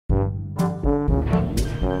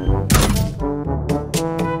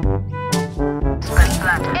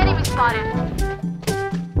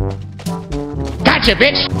Gotcha,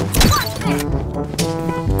 bitch!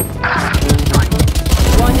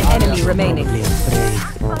 One enemy remaining.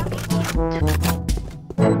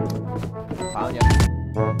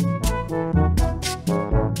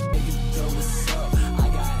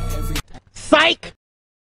 Psych!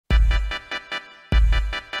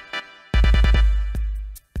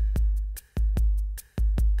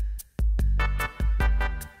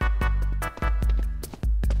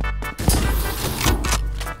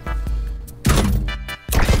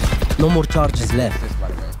 No more charges left.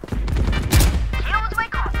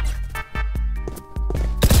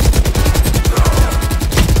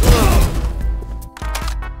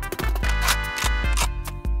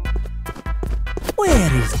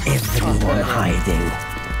 Where is everyone hiding?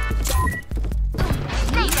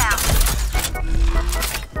 Stay down.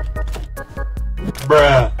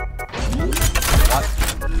 Bruh.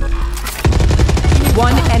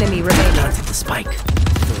 One enemy remaining. Planted the spike.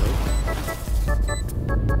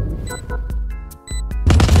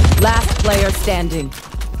 Last player standing.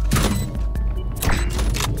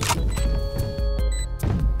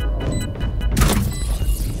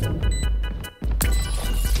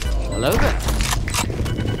 Hello there.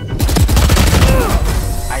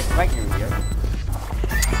 I expect you here.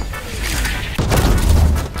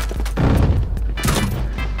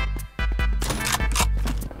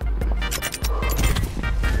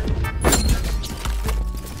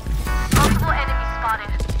 Multiple enemies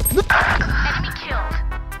spotted. Enemy killed.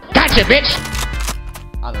 Gotcha, bitch!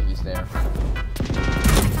 I know he's there.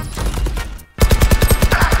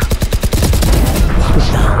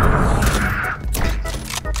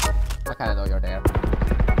 I kinda know you're there.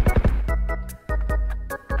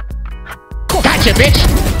 Gotcha, bitch!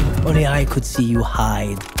 Only I could see you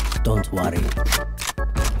hide. Don't worry.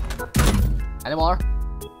 Any more?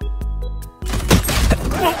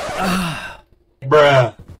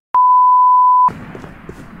 Bruh.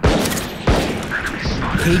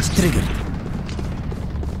 Cage triggered.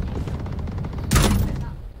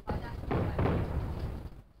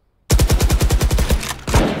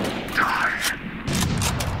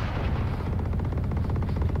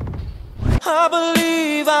 I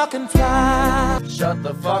believe I can fly. Shut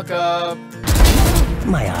the fuck up.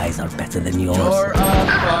 My eyes are better than yours. You're a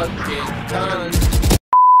fucking cunt.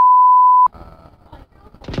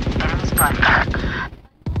 Enemy spotted.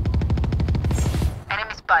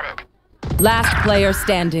 Enemy spotted. Last player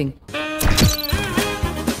standing. Eagle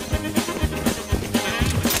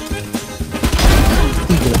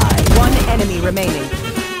eye. One enemy remaining.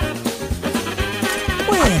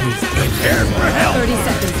 Where is everyone? 30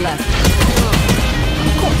 seconds left.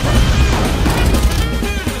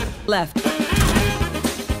 Left.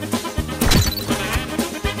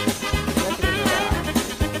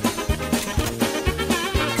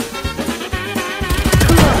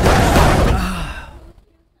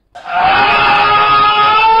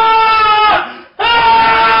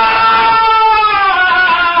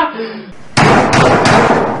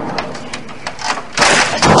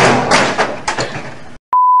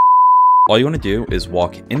 All you want to do is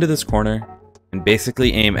walk into this corner and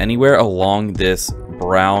basically aim anywhere along this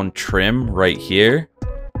brown trim right here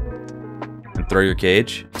and throw your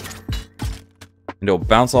cage, and it'll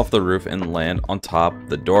bounce off the roof and land on top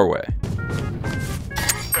the doorway.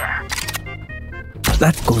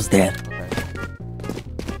 That goes there.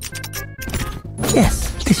 Yes,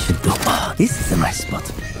 this should do. Oh, this is a nice spot.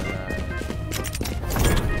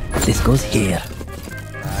 This goes here.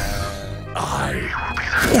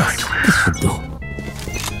 Yes, this should do.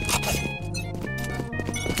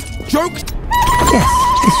 Joke! Yes,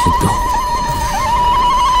 this should do.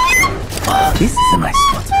 Oh, this is a nice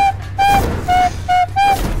spot.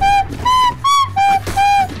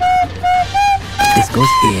 This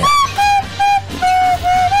goes here.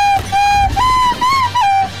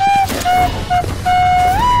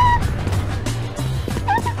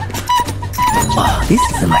 Oh, this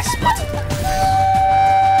is a nice spot.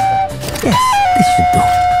 Yes, this should do.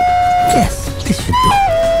 Yes, this should do.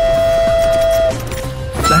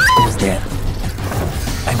 That goes there.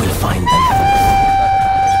 I will find them.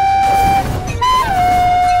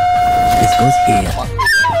 This goes here.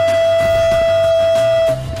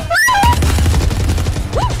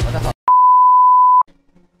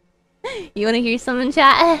 You wanna hear something,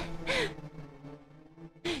 chat?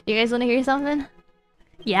 You guys wanna hear something?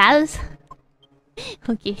 Yes?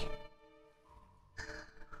 Okay.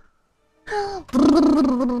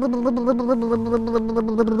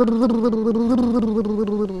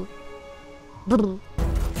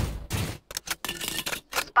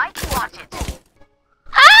 Spike, watch it.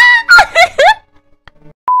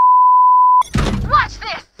 Watch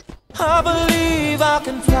this. I believe I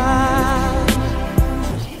can fly.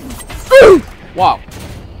 Wow.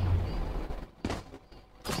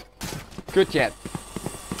 Good chat.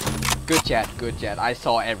 Good chat, good chat. I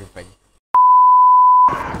saw everything.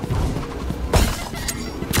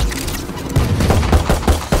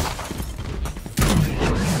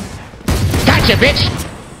 Gotcha, bitch!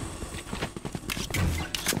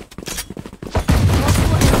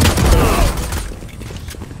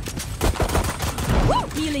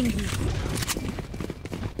 Healing you.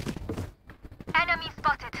 Enemy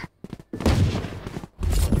spotted.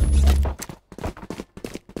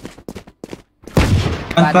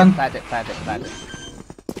 Plant it. Take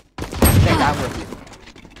that with you.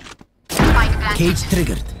 Spike planted. Cage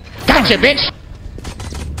triggered. Gotcha, bitch!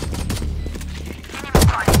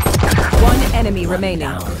 One enemy remaining.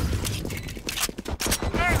 Down.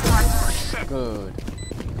 There's one more. Shit. Good.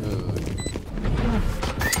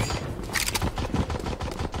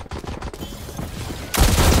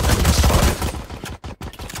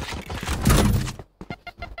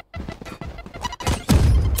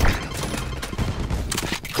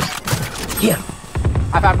 Here.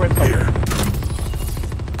 I found brimstone.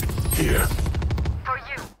 Here. For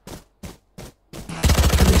you.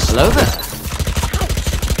 Hello there.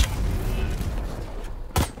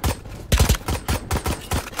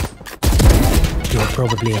 You're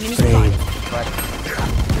probably afraid. Spotted.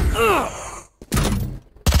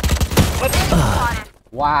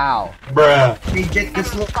 Wow. Bruh. Enemy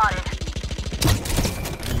spotted.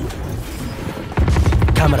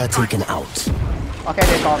 Camera taken out. Okay,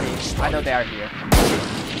 they saw me. I know they are here.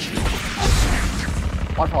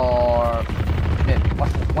 Watch for mid.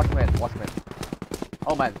 Watch mid.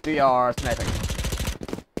 Oh man, do your sniping.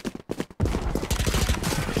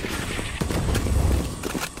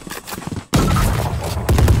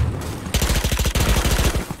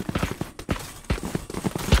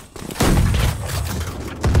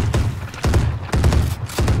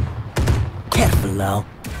 Careful now.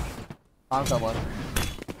 Found someone.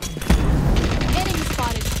 Enemy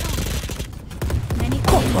spotted. Many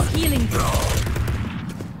One. Healing you.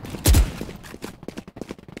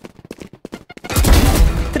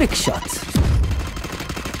 Trick shot.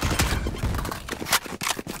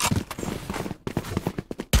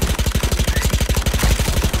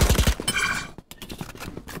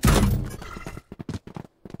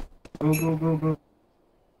 Go.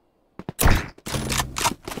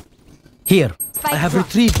 Here. I have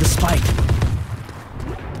retrieved the spike.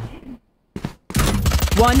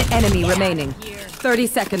 One enemy remaining. 30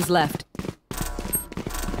 seconds left.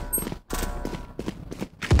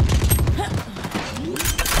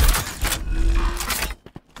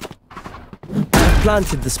 I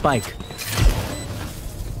planted the spike.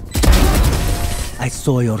 I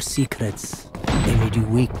saw your secrets. They made you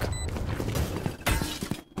weak.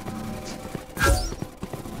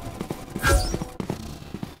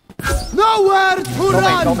 Nowhere to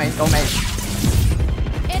Go main.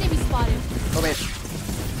 enemy spotted. Go main.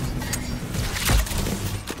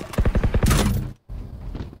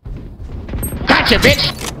 Gotcha, bitch!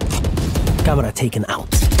 Camera taken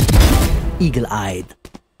out. Eagle-eyed.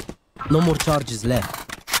 No more charges left.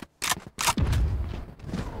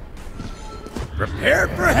 Prepare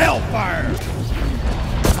for hellfire!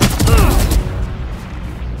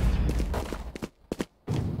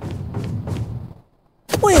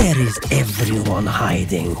 Where is everyone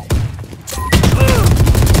hiding?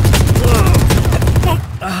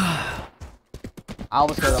 I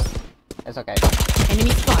almost killed him. It's okay.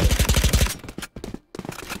 Enemy spotted.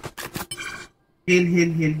 Heal.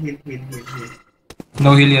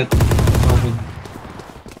 No heal yet. No heal.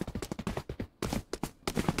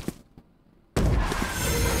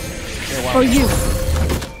 For you.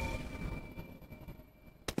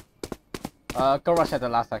 Go rush at the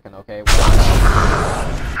last second, okay?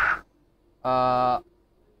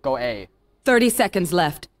 Go A. 30 seconds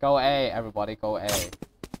left. Go A, everybody, go A.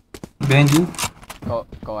 Behind you.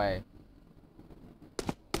 Go A.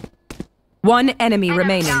 One enemy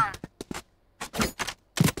remaining. down.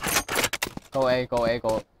 Go A,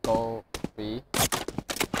 go B.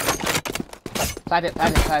 Side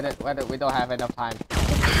it. We don't have enough time.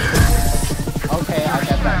 Okay, I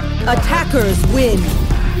get that. Attackers win.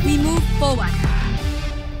 We move forward.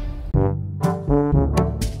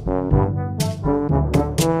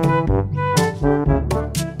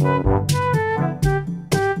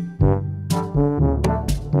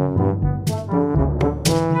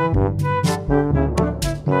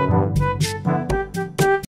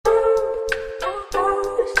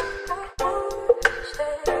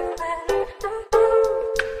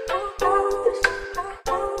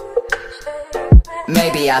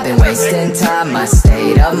 Maybe I've been wasting time, my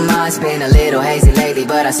state of mind's been a little hazy lately,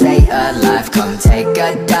 but I stay alive. Come take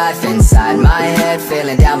a dive inside my head,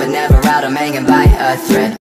 feeling down but never out, I'm hanging by a thread.